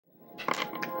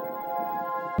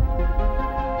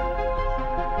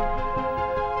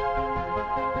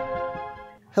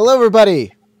Hello,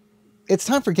 everybody. It's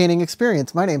time for Gaining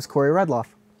Experience. My name's Corey Redloff,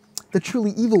 the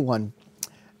truly evil one.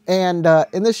 And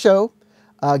in this show,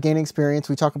 Gaining Experience,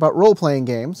 we talk about role-playing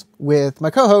games with my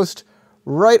co-host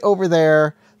right over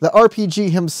there, the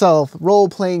RPG himself,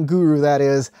 role-playing guru that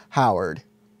is Howard.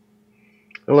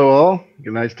 Hello, all.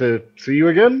 Nice to see you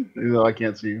again, even though I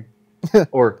can't see you.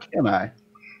 Or can I?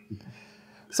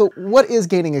 So what is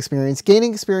Gaining Experience?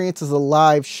 Gaining Experience is a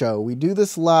live show. We do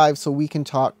this live so we can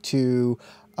talk to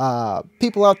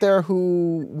people out there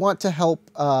who want to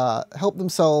help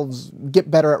themselves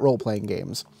get better at role-playing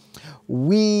games.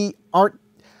 We aren't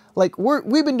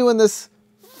we've been doing this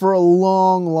for a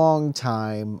long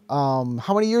time.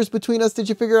 How many years between us did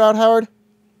you figure out, Howard?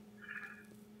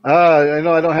 I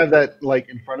know I don't have that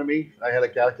in front of me. I had a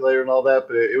calculator and all that,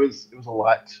 but it was a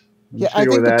lot. Yeah, I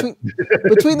think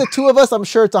between the two of us, I'm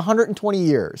sure it's 120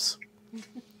 years.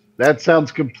 That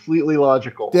sounds completely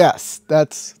logical. Yes,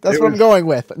 that's what I'm going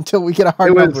with until we get a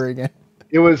hard number again.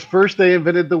 It was first they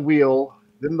invented the wheel,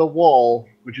 then the wall,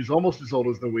 which is almost as old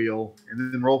as the wheel,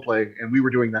 and then role play, and we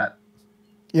were doing that.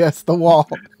 Yes, the wall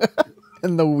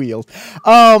and the wheel.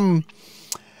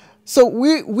 So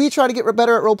we try to get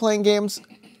better at role-playing games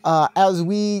as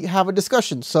we have a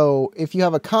discussion. So if you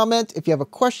have a comment, if you have a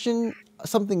question,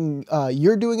 something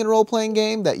you're doing in a role-playing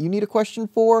game that you need a question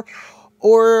for,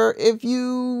 or if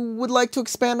you would like to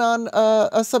expand on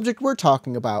a subject we're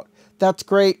talking about, that's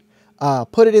great.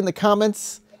 Put it in the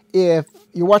comments. If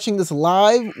you're watching this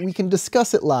live, we can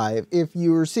discuss it live. If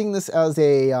you're seeing this as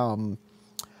a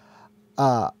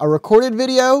recorded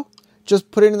video, just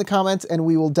put it in the comments and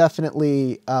we will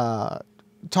definitely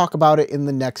talk about it in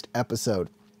the next episode.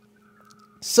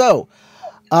 So,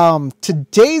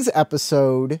 today's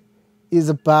episode is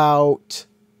about...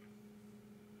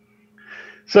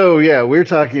 So, yeah, we're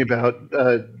talking about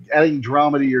adding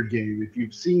drama to your game. If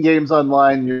you've seen games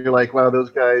online, you're like, wow, those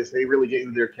guys, they really get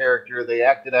into their character. They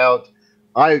act it out.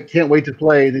 I can't wait to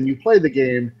play. Then you play the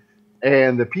game,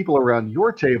 and the people around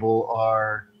your table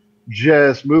are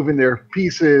just moving their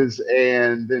pieces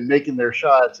and then making their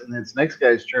shots, and then it's next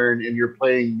guy's turn, and you're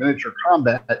playing miniature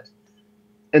combat,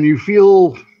 and you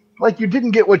feel like you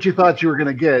didn't get what you thought you were going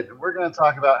to get. We're going to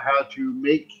talk about how to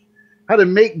make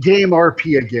game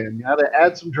RP again, how to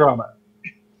add some drama.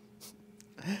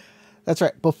 That's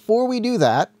right. Before we do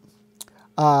that,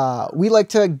 we like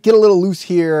to get a little loose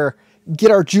here, get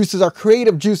our juices, our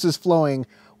creative juices flowing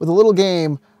with a little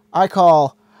game I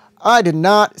call I Did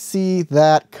Not See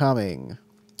That Coming.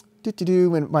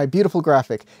 And my beautiful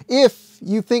graphic. If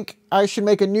you think I should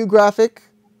make a new graphic,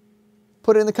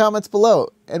 put it in the comments below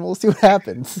and we'll see what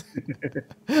happens.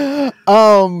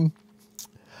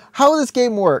 How this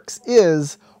game works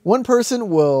is one person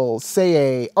will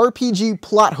say a RPG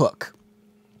plot hook,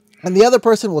 and the other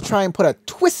person will try and put a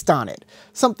twist on it,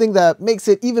 something that makes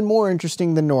it even more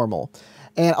interesting than normal.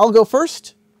 And I'll go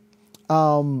first.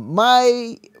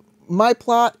 My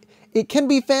plot, it can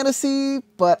be fantasy,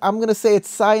 but I'm going to say it's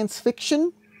science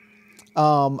fiction.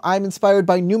 I'm inspired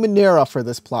by Numenera for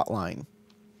this plot line.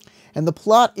 And the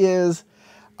plot is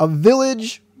a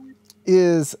village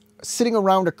is sitting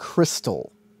around a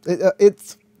crystal.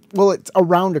 It's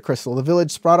around a crystal. The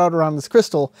village sprout out around this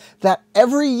crystal that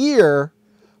every year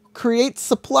creates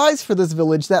supplies for this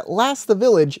village that last the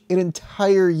village an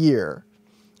entire year.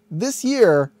 This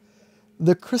year,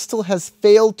 the crystal has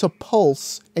failed to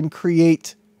pulse and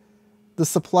create the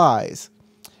supplies.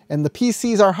 And the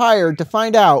PCs are hired to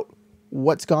find out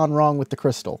what's gone wrong with the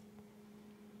crystal.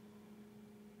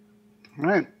 All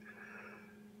right.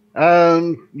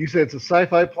 You said it's a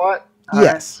sci-fi plot?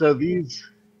 Yes. Right. So these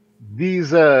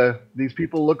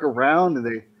people look around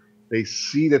and they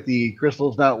see that the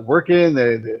crystal's not working.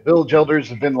 The village elders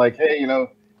have been like, hey,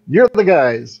 you're the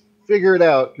guys. Figure it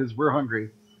out because we're hungry.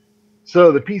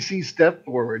 So the PCs step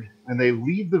forward and they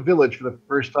leave the village for the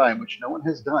first time, which no one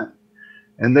has done.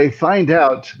 And they find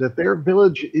out that their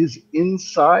village is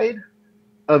inside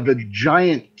of a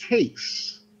giant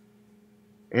case.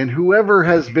 And whoever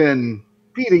has been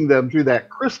feeding them through that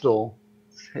crystal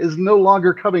is no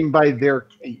longer coming by their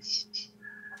case.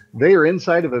 They are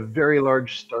inside of a very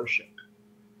large starship.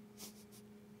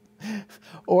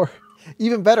 Or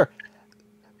even better,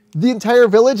 the entire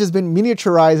village has been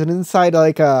miniaturized and inside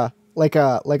like a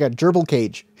gerbil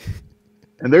cage.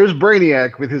 And there's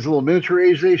Brainiac with his little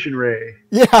miniaturization ray.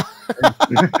 Yeah.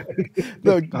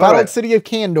 The battled city of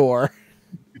Kandor.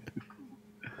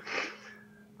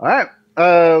 All right.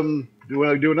 Do you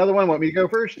want to do another one? Want me to go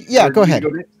first? Yeah, go ahead. Go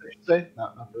next, I should say.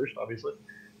 Not first, obviously.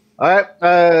 All right.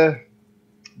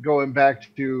 Going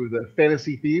back to the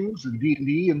fantasy themes and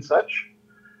D&D and such.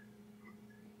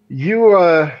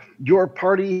 Your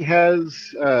party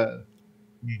has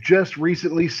just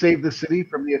recently saved the city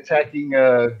from the attacking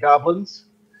goblins,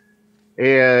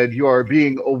 and you are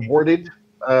being awarded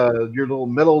your little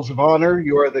medals of honor.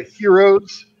 You are the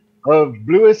heroes of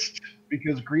Bluest,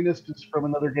 because Greenest is from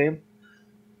another game.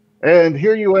 And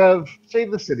here you have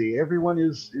Save the City. Everyone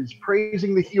is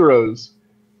praising the heroes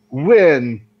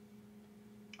when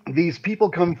these people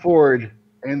come forward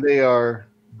and they are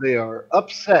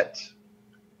upset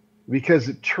because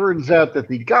it turns out that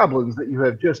the goblins that you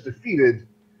have just defeated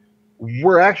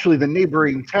were actually the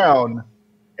neighboring town,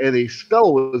 and a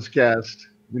spell was cast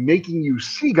making you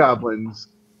see goblins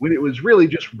when it was really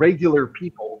just regular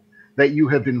people that you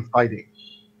have been fighting.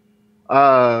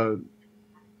 Uh,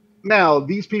 Now,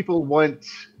 these people want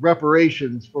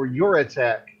reparations for your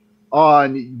attack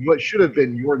on what should have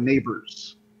been your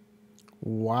neighbors.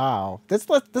 Wow. That's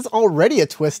already a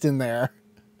twist in there.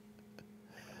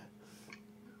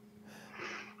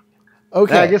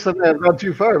 Okay. Now, I guess I'm not gone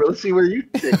too far, but let's see where you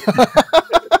take it.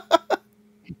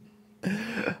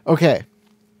 Okay.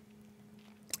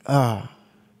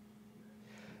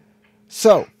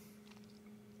 So,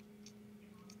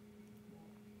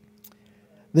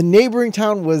 the neighboring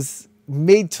town was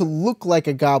made to look like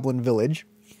a goblin village,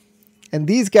 and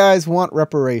these guys want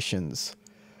reparations.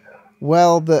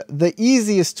 Well, the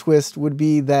easiest twist would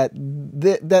be that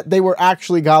that they were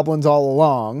actually goblins all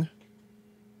along.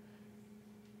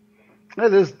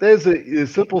 There's a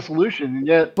simple solution, and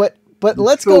yet. But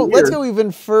let's go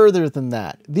even further than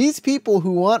that. These people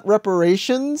who want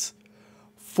reparations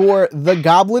for the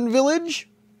Goblin Village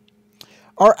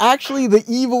are actually the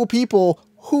evil people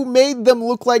who made them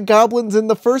look like goblins in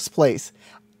the first place.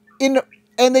 And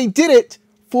they did it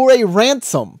for a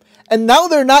ransom. And now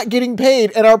they're not getting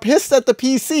paid and are pissed at the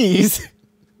PCs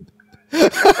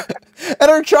and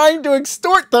are trying to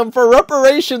extort them for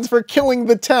reparations for killing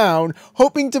the town,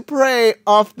 hoping to prey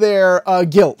off their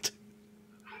guilt.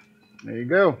 There you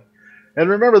go. And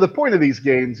remember, the point of these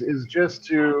games is just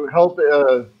to help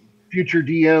future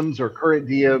DMs or current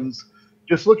DMs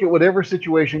just look at whatever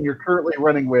situation you're currently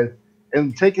running with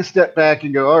and take a step back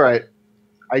and go, all right,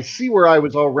 I see where I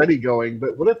was already going,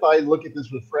 but what if I look at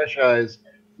this with fresh eyes?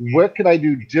 What could I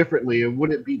do differently? And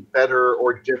would it be better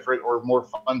or different or more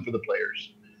fun for the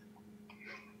players?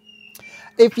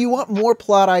 If you want more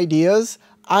plot ideas,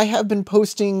 I have been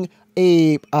posting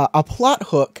a plot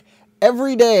hook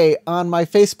every day on my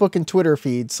Facebook and Twitter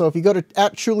feed. So if you go to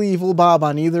 @TrulyEvilBob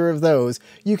on either of those,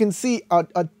 you can see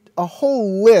a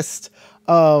whole list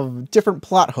of different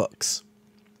plot hooks.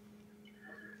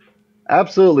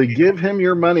 Absolutely. Give him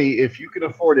your money if you can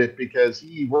afford it, because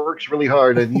he works really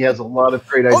hard and he has a lot of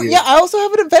great ideas. Oh, yeah. I also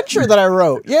have an adventure that I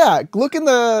wrote. Yeah. Look in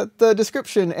the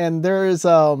description, and there's,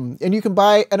 and you can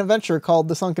buy an adventure called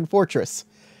The Sunken Fortress.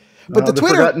 But the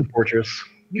Twitter. Forgotten Fortress.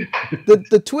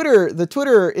 the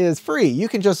Twitter is free. You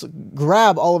can just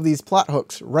grab all of these plot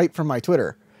hooks right from my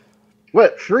Twitter.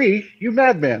 What? Free? You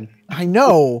madman. I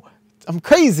know. I'm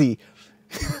crazy.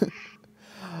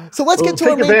 So let's get to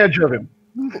take advantage of him.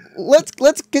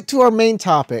 Let's get to our main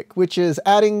topic, which is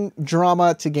adding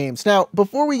drama to games. Now,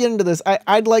 before we get into this,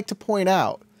 I'd like to point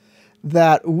out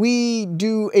that we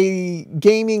do a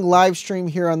gaming live stream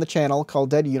here on the channel called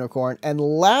Dead Unicorn, and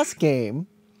last game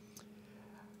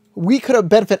I could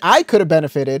have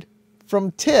benefited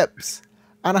from tips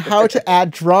on how to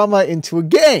add drama into a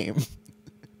game.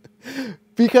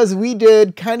 Because we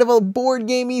did kind of a board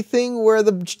gamey thing where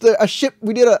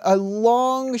we did a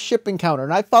long ship encounter,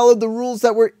 and I followed the rules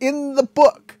that were in the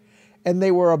book, and they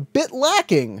were a bit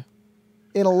lacking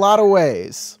in a lot of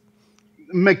ways.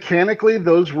 Mechanically,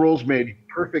 those rules made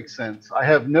perfect sense. I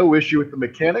have no issue with the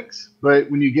mechanics,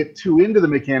 but when you get too into the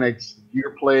mechanics,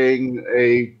 you're playing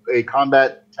a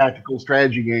combat tactical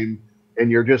strategy game,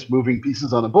 and you're just moving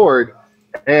pieces on a board.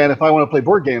 And if I want to play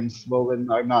board games, well,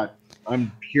 then I'm not.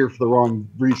 I'm here for the wrong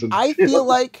reason. I feel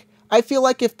like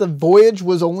if the voyage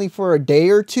was only for a day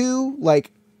or two,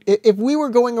 like if we were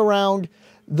going around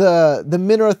the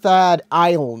Minrathad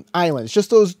islands, just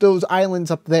those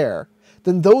islands up there,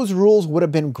 then those rules would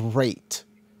have been great.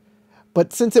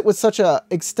 But since it was such a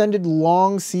extended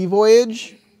long sea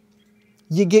voyage,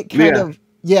 you get kind of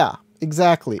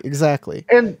exactly.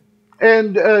 And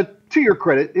to your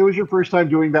credit, it was your first time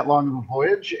doing that long of a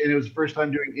voyage, and it was the first time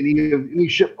doing any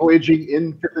ship voyaging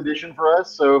in 5th edition for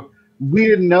us. So we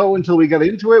didn't know until we got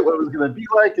into it what it was going to be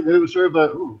like, and then it was sort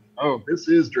of this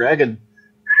is Dragon.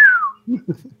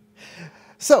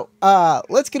 So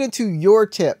let's get into your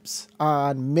tips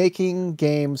on making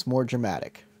games more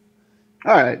dramatic.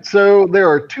 All right, so there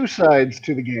are two sides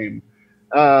to the game.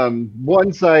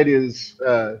 One side is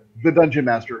the Dungeon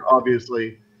Master,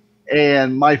 obviously.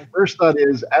 And my first thought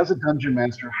is, as a dungeon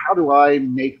master, how do I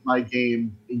make my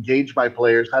game engage my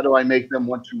players? How do I make them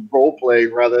want to role play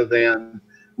rather than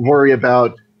worry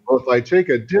about, well, if I take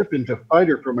a dip into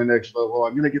fighter for my next level,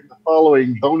 I'm going to get the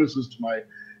following bonuses to my,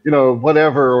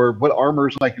 whatever, or what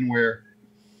armors I can wear.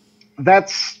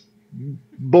 That's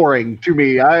boring to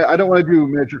me. I don't want to do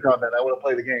miniature combat. I want to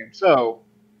play the game. So,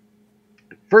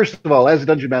 first of all, as a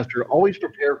dungeon master, always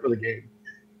prepare for the game.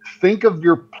 Think of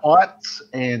your plots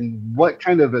and what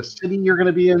kind of a city you're going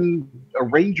to be in,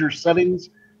 arrange your settings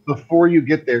before you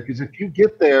get there. Because if you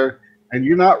get there and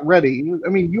you're not ready, I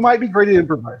mean, you might be great at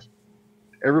improvising.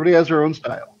 Everybody has their own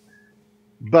style.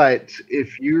 But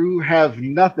if you have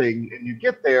nothing and you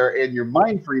get there and your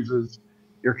mind freezes,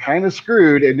 you're kind of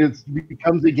screwed, and it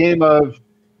becomes a game of,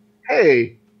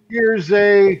 hey, here's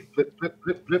a flip, flip,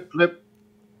 flip, flip, flip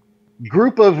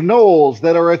group of gnolls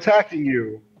that are attacking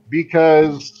you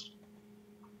because,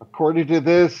 according to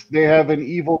this, they have an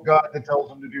evil god that tells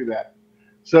them to do that.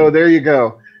 So there you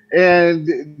go.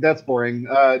 And that's boring.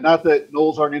 Not that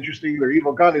gnolls aren't interesting, their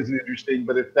evil god isn't interesting,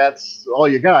 but if that's all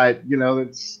you got,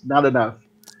 it's not enough.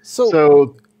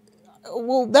 So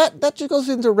well, that just goes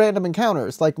into random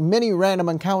encounters. Like, many random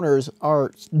encounters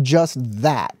are just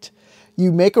that.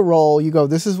 You make a roll, you go,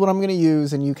 this is what I'm going to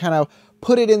use, and you kind of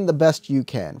put it in the best you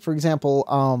can. For example,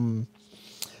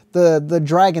 the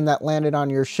dragon that landed on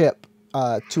your ship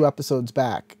 2 episodes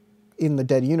back in the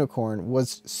Dead Unicorn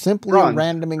was simply a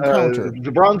random encounter.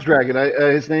 The bronze dragon,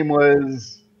 his name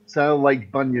sounded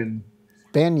like Bunyan.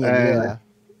 Banyan, yeah.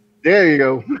 There you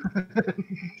go.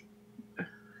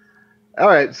 All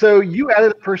right, so you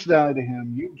added a personality to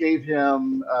him. You gave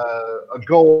him a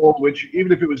goal, which,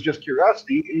 even if it was just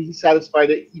curiosity, he satisfied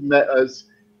it. He met us,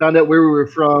 found out where we were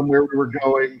from, where we were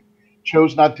going,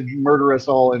 chose not to murder us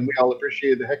all, and we all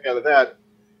appreciated the heck out of that.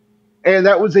 And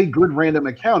that was a good random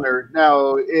encounter.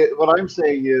 Now, what I'm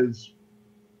saying is,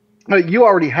 you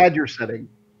already had your setting.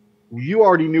 You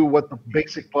already knew what the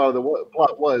basic plot of the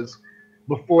plot was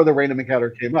before the random encounter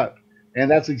came up.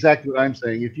 And that's exactly what I'm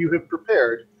saying. If you have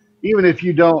prepared, even if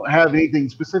you don't have anything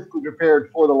specifically prepared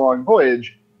for the long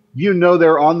voyage,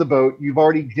 they're on the boat. You've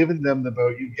already given them the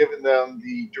boat. You've given them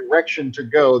the direction to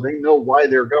go. They know why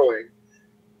they're going.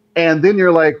 And then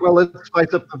you're like, well, let's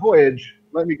spice up the voyage.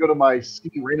 Let me go to my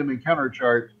random encounter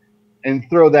chart and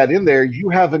throw that in there. You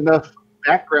have enough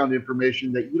background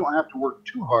information that you don't have to work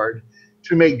too hard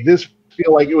to make this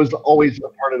feel like it was always a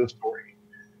part of the story.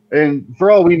 And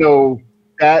for all we know,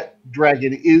 that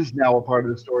dragon is now a part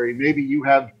of the story. Maybe you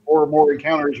have 4 more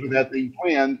encounters with that than you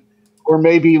planned, or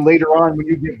maybe later on when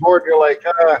you get bored, you're like,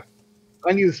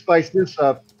 I need to spice this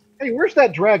up. Hey, where's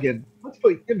that dragon? Let's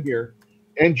put him here.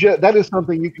 And that is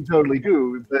something you can totally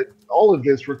do. But all of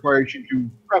this requires you to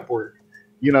prep work.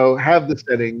 Have the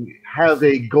setting, have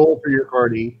a goal for your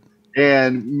party,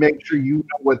 and make sure you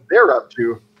know what they're up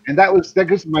to. And that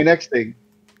goes to my next thing.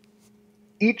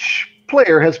 Each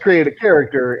player has created a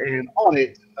character, and on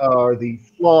it are the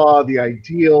flaw, the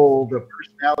ideal, the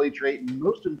personality trait, and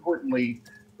most importantly,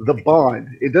 the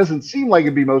bond. It doesn't seem like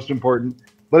it'd be most important,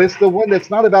 but it's the one that's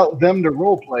not about them to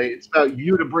role play. It's about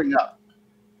you to bring up.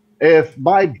 If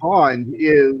my bond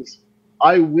is,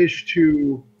 I wish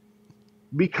to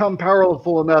become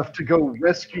powerful enough to go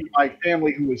rescue my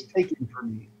family who was taken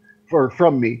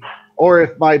from me, or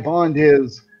if my bond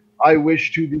is, I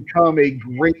wish to become a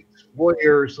great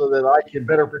warrior so that I can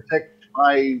better protect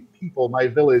my people, my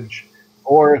village,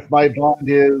 or if my bond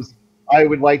is, I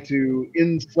would like to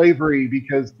end slavery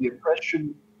because the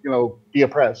oppression, be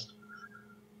oppressed.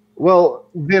 Well,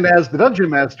 then as the dungeon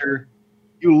master,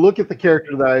 you look at the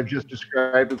character that I've just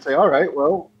described and say, all right,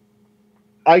 well,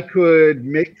 I could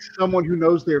make someone who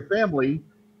knows their family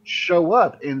show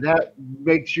up, and that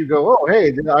makes you go, oh,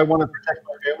 hey, I want to protect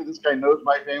my family. This guy knows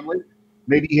my family.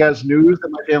 Maybe he has news that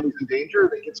my family's in danger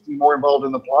that gets me more involved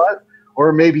in the plot.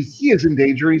 Or maybe he is in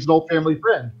danger. He's an old family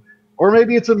friend. Or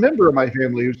maybe it's a member of my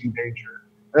family who's in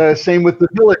danger. Same with the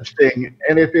village thing.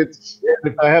 And if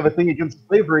I have a thing against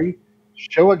slavery,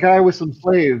 show a guy with some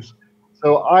slaves.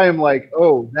 So I am like,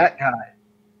 oh, that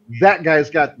guy's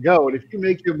got to go. And if you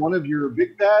make him one of your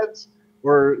big bads,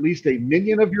 or at least a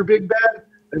minion of your big bad,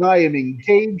 then I am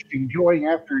engaged in going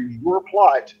after your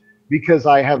plot, because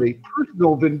I have a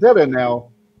personal vendetta now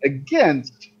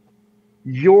against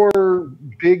your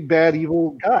big bad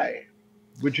evil guy,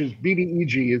 which is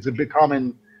BBEG. Is a big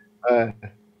common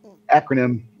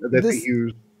acronym that they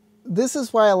use. This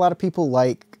is why a lot of people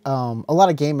like, a lot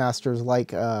of game masters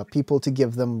like people to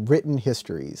give them written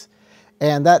histories.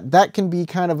 And that can be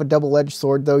kind of a double-edged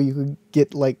sword, though. You could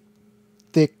get like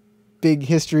thick, big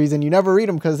histories and you never read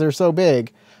them because they're so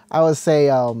big. I would say,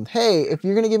 hey, if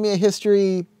you're going to give me a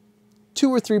history, 2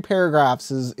 or 3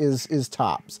 paragraphs is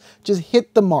tops. Just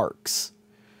hit the marks.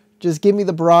 Just give me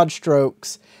the broad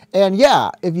strokes. And yeah,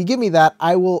 if you give me that,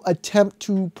 I will attempt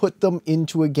to put them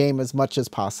into a game as much as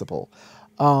possible.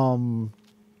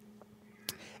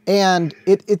 And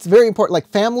it's very important. Like,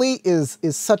 family is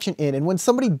such an in. And when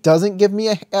somebody doesn't give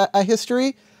me a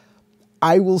history,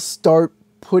 I will start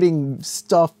putting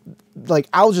stuff, like,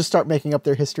 I'll just start making up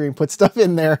their history and put stuff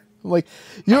in there. I'm like,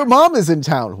 your mom is in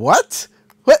town. What?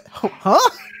 Huh?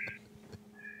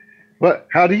 What?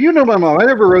 How do you know my mom? I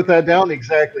never wrote that down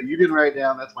exactly. You didn't write it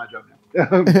down. That's my job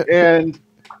now. And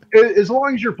as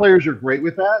long as your players are great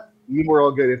with that, you are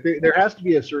all good. There has to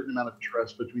be a certain amount of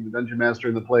trust between the dungeon master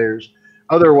and the players.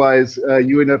 Otherwise,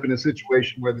 you end up in a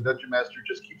situation where the dungeon master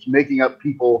just keeps making up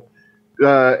people,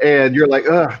 and you're like,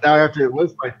 ugh, now I have to,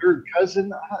 what's my third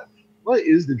cousin? What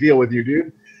is the deal with you,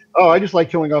 dude? Oh, I just like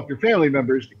killing off your family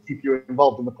members to keep you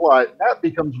involved in the plot. That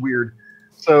becomes weird.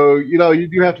 So, you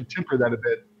do have to temper that a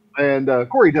bit. And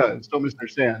Corey does. Don't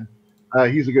misunderstand.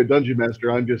 He's a good dungeon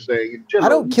master. I'm just saying. In general, I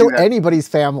don't kill anybody's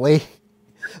family,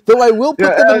 though I will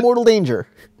put them in mortal danger.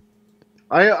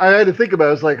 I had to think about it.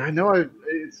 I was like, I know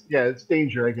it's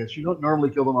danger, I guess. You don't normally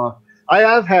kill them off. I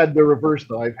have had the reverse,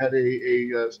 though. I've had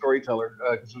a storyteller,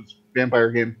 because it's a vampire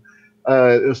game,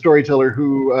 a storyteller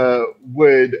who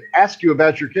would ask you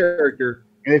about your character,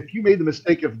 and if you made the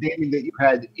mistake of naming that you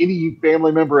had any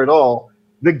family member at all,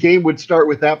 the game would start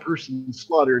with that person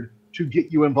slaughtered to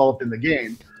get you involved in the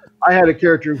game. I had a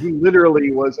character who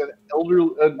literally was an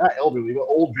not elderly, but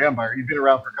old vampire. He'd been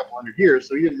around for a couple hundred years,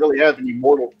 so he didn't really have any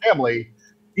mortal family.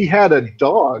 He had a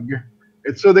dog.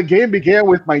 And so the game began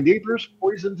with my neighbors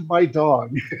poisoned my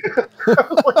dog.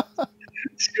 Like,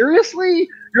 seriously?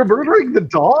 You're murdering the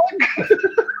dog?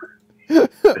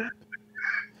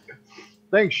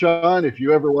 Thanks, Sean. If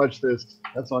you ever watch this,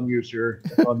 that's on you, sir.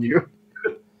 That's on you.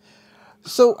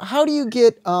 So how do you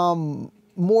get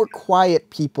more quiet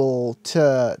people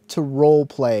to role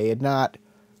play and not,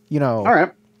 All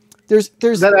right. There's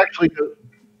that actually.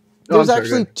 There's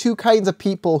actually 2 kinds of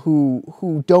people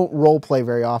who don't role play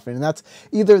very often, and that's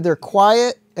either they're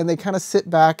quiet and they kind of sit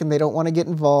back and they don't want to get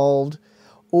involved,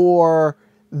 or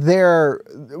they're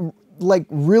like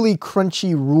really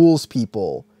crunchy rules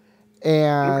people.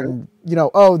 And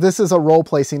oh, this is a role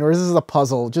play scene, or this is a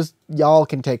puzzle. Just y'all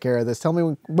can take care of this.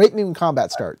 Wait me when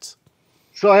combat starts.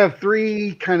 So I have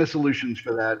 3 kind of solutions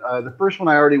for that. The first one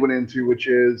I already went into, which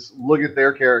is look at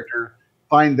their character,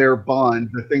 find their bond,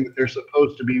 the thing that they're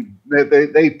supposed to be.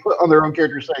 They put on their own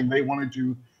character saying they wanted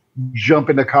to jump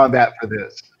into combat for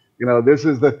this. This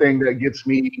is the thing that gets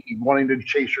me wanting to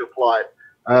chase your plot,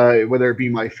 whether it be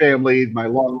my family, my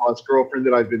long lost girlfriend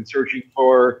that I've been searching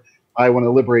for. I want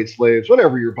to liberate slaves,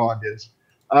 whatever your bond is.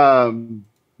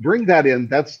 Bring that in.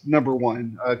 That's number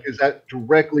 1, because that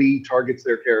directly targets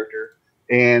their character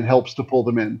and helps to pull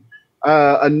them in.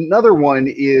 Another one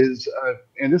is,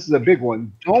 and this is a big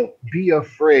one, don't be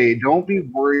afraid. Don't be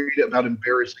worried about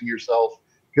embarrassing yourself,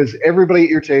 because everybody at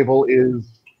your table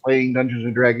is playing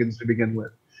Dungeons & Dragons to begin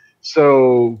with.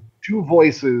 So 2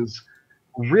 voices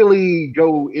really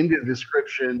go into the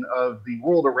description of the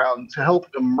world around to help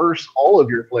immerse all of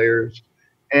your players,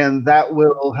 and that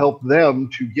will help them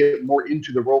to get more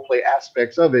into the roleplay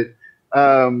aspects of it.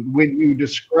 When you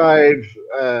describe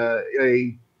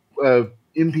a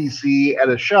NPC at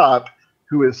a shop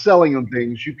who is selling them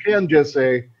things, you can just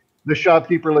say, the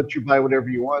shopkeeper lets you buy whatever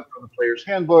you want from the player's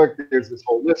handbook. There's this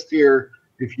whole list here.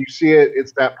 If you see it,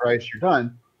 it's that price, you're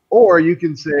done. Or you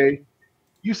can say,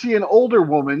 you see an older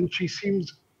woman. She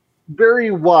seems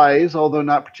very wise, although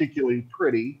not particularly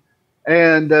pretty.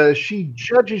 And she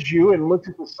judges you and looks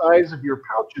at the size of your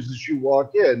pouches as you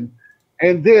walk in.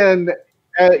 And then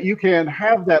you can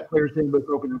have that player's handbook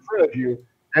open in front of you.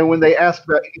 And when they ask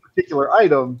about any particular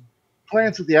item,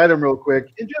 glance at the item real quick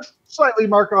and just slightly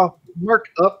mark up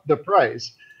the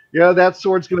price. That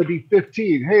sword's going to be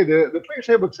 15. Hey, the player's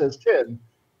handbook says 10.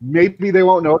 Maybe they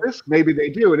won't notice. Maybe they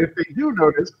do. And if they do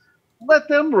notice, let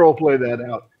them role play that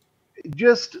out.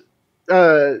 Just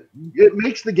it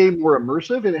makes the game more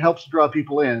immersive, and it helps draw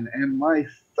people in. And my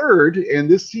third, and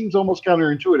this seems almost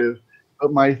counterintuitive,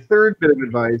 but my third bit of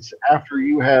advice after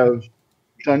you have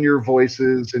done your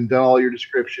voices and done all your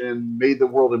description, made the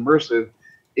world immersive,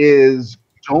 is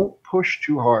don't push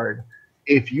too hard.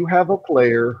 If you have a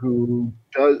player who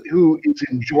is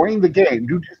enjoying the game,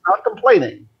 who is not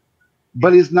complaining,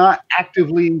 but is not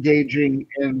actively engaging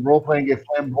in role-playing a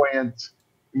flamboyant,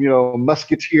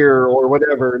 musketeer or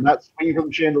whatever, not swinging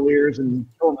from chandeliers and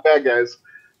killing the bad guys,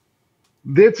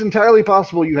 it's entirely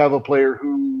possible you have a player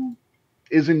who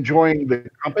is enjoying the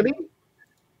company,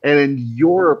 and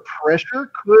your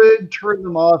pressure could turn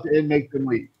them off and make them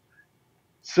leave.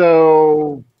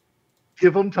 So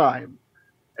give them time.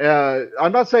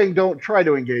 I'm not saying don't try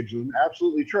to engage them.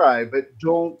 Absolutely try, but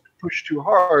don't push too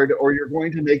hard, or you're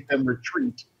going to make them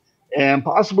retreat and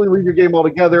possibly leave your game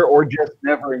altogether, or just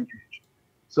never engage.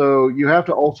 So you have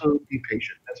to also be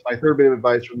patient. That's my third bit of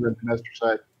advice from the semester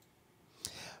side.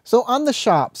 So on the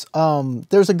shops,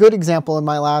 there's a good example in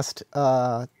my last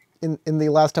in the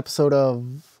last episode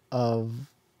of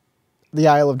the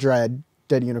Isle of Dread,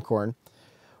 Dead Unicorn,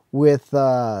 with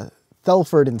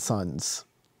Thelford and Sons.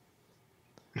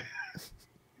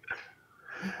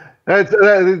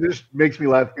 That just makes me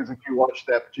laugh because if you watch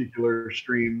that particular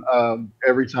stream,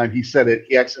 every time he said it,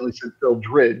 he accidentally said Phil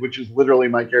Drid, which is literally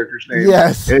my character's name.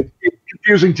 Yes. And it's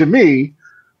confusing to me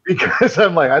because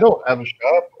I'm like, I don't have a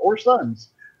shop or sons.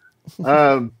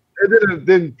 And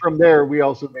then from there, we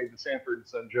also made the Sanford and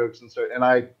Son jokes, and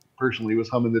I personally was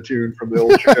humming the tune from the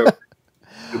old show.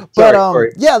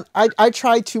 Sorry. Yeah, I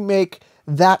tried to make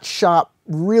that shop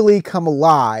really come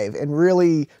alive and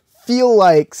really feel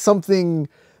like something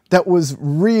that was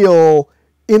real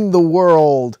in the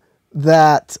world,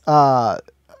 that the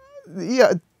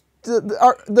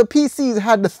PCs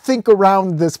had to think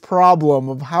around this problem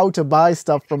of how to buy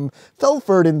stuff from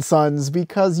Thelford and Sons,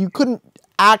 because you couldn't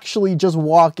actually just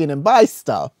walk in and buy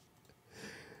stuff.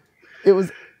 It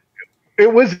was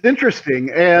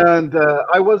interesting, and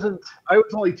I was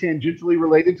only tangentially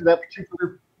related to that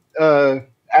particular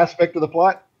aspect of the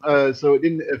plot, so it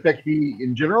didn't affect me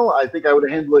in general. I think I would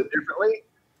have handled it differently.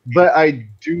 But I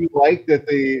do like that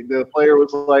the player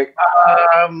was like,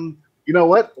 you know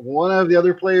what? One of the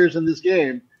other players in this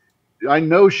game, I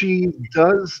know she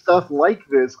does stuff like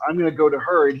this. I'm going to go to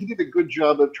her. And he did a good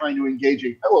job of trying to engage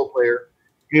a fellow player,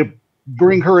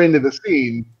 bring her into the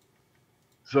scene.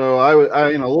 So I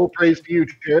a little praise to you,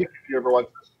 Cherry, if you ever watch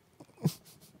this.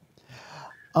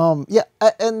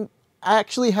 Yeah, and I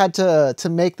actually had to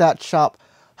make that shop.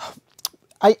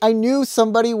 I knew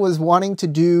somebody was wanting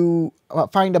to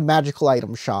find a magical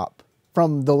item shop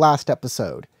from the last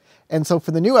episode. And so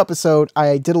for the new episode,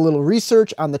 I did a little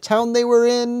research on the town they were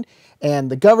in and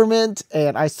the government,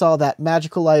 and I saw that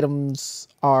magical items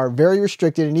are very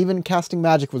restricted, and even casting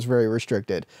magic was very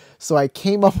restricted. So I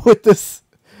came up with this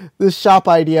shop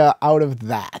idea out of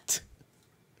that.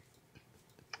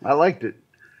 I liked it.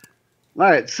 All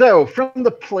right, so from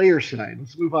the player side,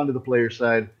 let's move on to the player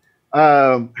side.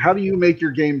 How do you make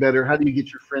your game better? How do you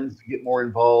get your friends to get more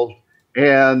involved?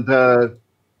 And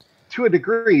to a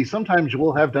degree, sometimes you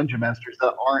will have dungeon masters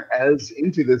that aren't as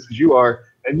into this as you are,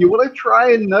 and you want to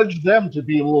try and nudge them to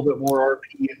be a little bit more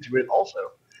RP into it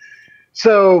also.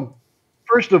 So,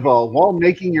 first of all, while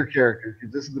making your character,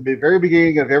 because this is the very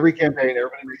beginning of every campaign,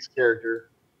 everybody makes a character,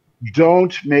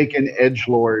 don't make an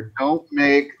edgelord. Don't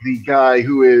make the guy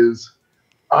who is,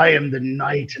 I am the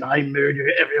knight and I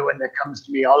murder everyone that comes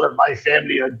to me. All of my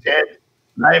family are dead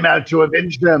and I'm out to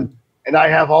avenge them. And I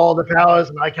have all the powers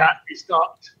and I can't be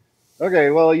stopped. Okay,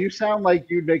 well, you sound like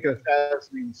you'd make a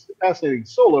fascinating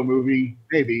solo movie,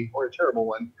 maybe, or a terrible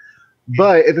one.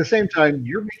 But at the same time,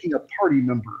 you're making a party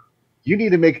member. You need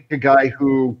to make a guy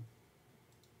who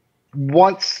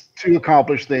wants to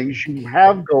accomplish things. You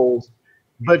have goals,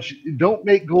 but don't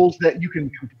make goals that you can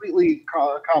completely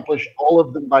accomplish all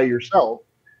of them by yourself,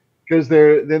 because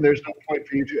then there's no point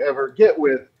for you to ever get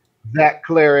with that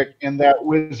cleric and that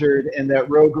wizard and that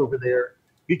rogue over there,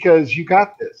 because you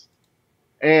got this.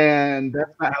 And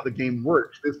that's not how the game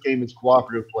works. This game is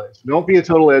cooperative play. So don't be a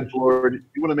total edgelord.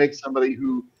 You want to make somebody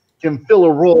who can fill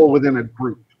a role within a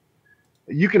group.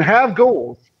 You can have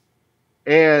goals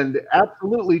and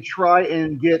absolutely try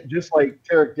and get, just like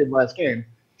Tarek did last game,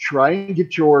 try and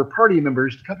get your party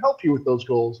members to come help you with those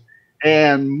goals.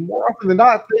 And more often than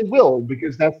not, they will,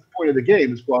 because that's the point of the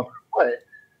game, is cooperative play.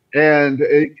 And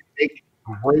it can make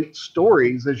great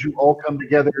stories as you all come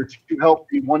together to help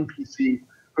the one PC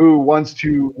who wants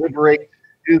to liberate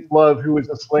his love, who is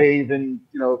a slave and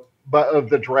of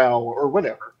the drow or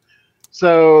whatever.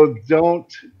 So don't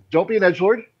be an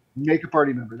edgelord. Make a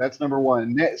party member. That's number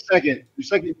one. Second,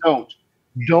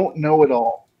 don't know it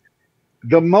all.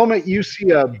 The moment you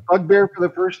see a bugbear for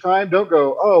the first time, don't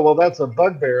go, oh, well, that's a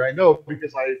bugbear. I know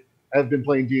because I have been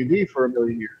playing D&D for a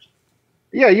million years.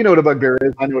 Yeah, you know what a bugbear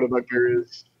is. I know what a bugbear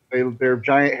is. They're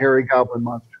giant, hairy goblin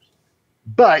monsters.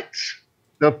 But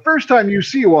the first time you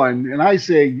see one, and I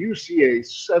say you see a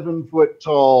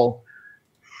 7-foot-tall,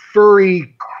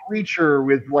 furry creature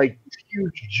with like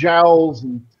huge jowls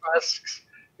and tusks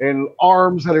and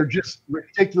arms that are just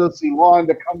ridiculously long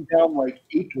to come down like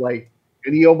ape-like.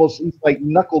 And he almost looks like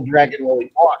Knuckle Dragon while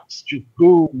he walks, just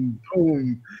boom,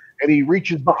 boom. And he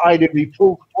reaches behind him, he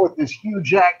pulls forth this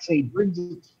huge axe, and he brings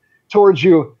it towards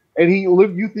you. and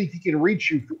you think he can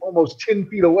reach you from almost 10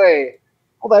 feet away.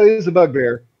 Well, that is a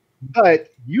bugbear. But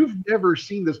you've never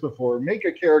seen this before. Make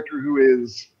a character who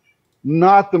is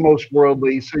not the most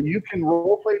worldly, so you can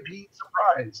roleplay being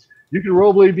surprised. You can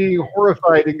roleplay being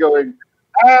horrified and going,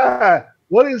 ah,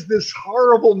 what is this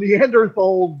horrible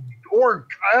Neanderthal orc?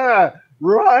 Ah,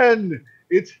 run!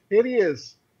 It's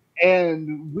hideous.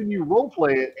 And when you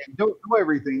roleplay it and don't know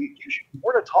everything, it gives you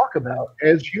more to talk about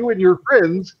as you and your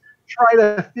friends try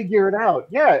to figure it out.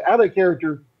 Yeah, out of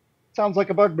character, sounds like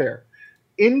a bugbear.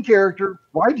 In character,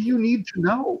 why do you need to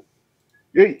know?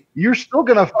 You're still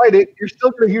going to fight it. You're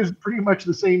still going to use pretty much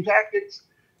the same tactics.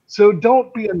 So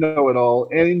don't be a know-it-all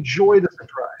and enjoy the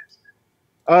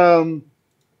surprise.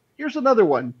 Here's another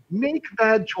one. Make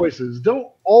bad choices. Don't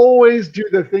always do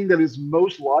the thing that is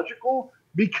most logical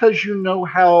because you know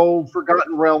how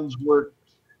Forgotten Realms works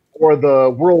or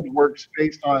the world works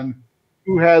based on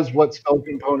who has what spell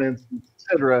components,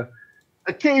 etc.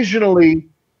 Occasionally,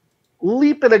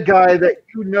 leap at a guy that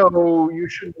you know you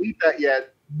shouldn't leap at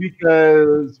yet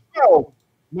because, well,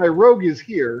 my rogue is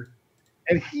here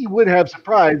and he would have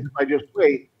surprise if I just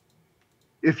wait.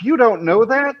 If you don't know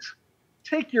that,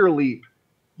 take your leap.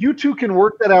 You two can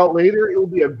work that out later. It will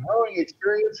be a growing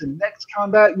experience. And next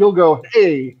combat, you'll go,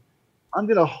 hey, I'm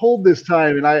going to hold this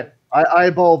time. And I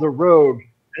eyeball the rogue.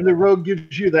 And the rogue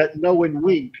gives you that no and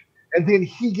wink. And then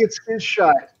he gets his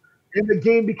shot. And the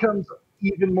game becomes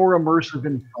even more immersive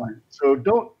and fun. So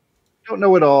don't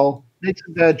know it all. Make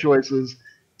some bad choices.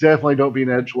 Definitely don't be an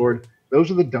edgelord. Those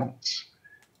are the don'ts.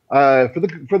 For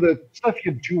the stuff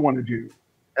you do want to do.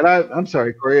 And I'm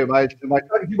sorry, Corey. Am I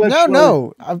talking too much?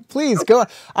 No. Please go on.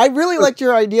 I really liked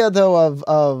your idea though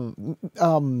of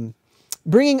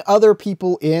bringing other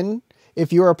people in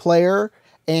if you're a player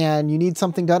and you need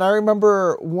something done. I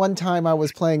remember one time I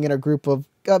was playing in a group of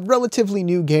relatively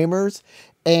new gamers,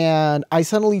 and I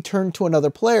suddenly turned to another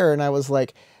player and I was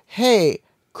like, "Hey,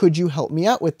 could you help me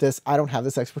out with this? I don't have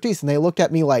this expertise." And they looked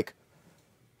at me like,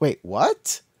 "Wait,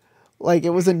 what?" Like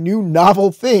it was a new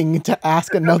novel thing to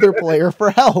ask another player for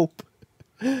help.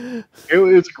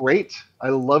 It's great. I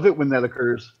love it when that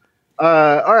occurs.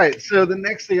 All right. So the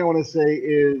next thing I want to say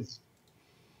is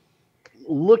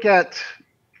look at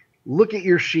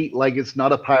your sheet like it's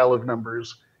not a pile of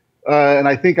numbers. And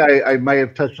I think I might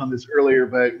have touched on this earlier,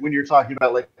 but when you're talking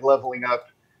about like leveling up,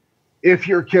 if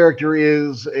your character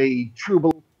is a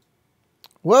true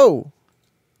Whoa.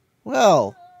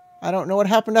 Well, I don't know what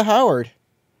happened to Howard.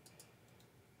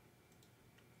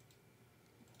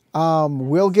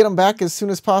 We'll get him back as soon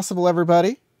as possible,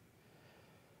 everybody.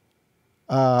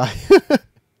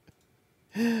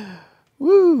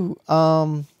 Woo.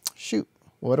 Shoot.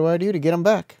 What do I do to get him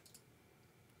back?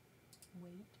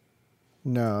 Wait.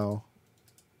 No.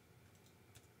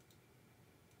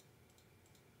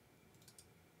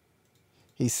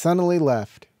 He suddenly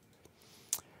left.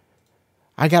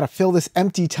 I gotta fill this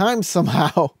empty time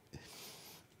somehow.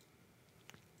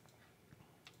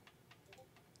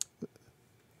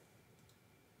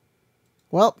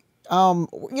 Well,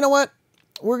 you know what?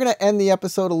 We're going to end the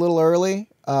episode a little early.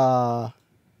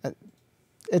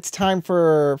 It's time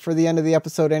for the end of the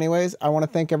episode anyways. I want to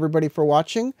thank everybody for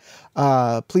watching.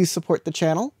 Please support the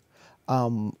channel.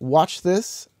 Watch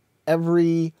this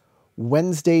every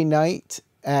Wednesday night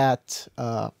at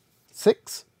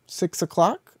 6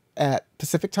 o'clock at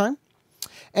Pacific time.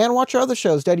 And watch our other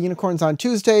shows. Dead Unicorns on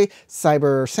Tuesday,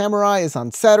 Cyber Samurai is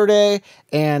on Saturday,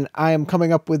 and I am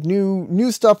coming up with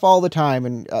new stuff all the time,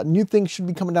 and new things should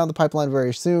be coming down the pipeline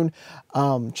very soon.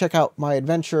 Check out my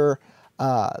adventure,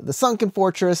 The Sunken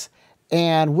Fortress,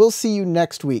 and we'll see you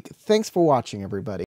next week. Thanks for watching, everybody.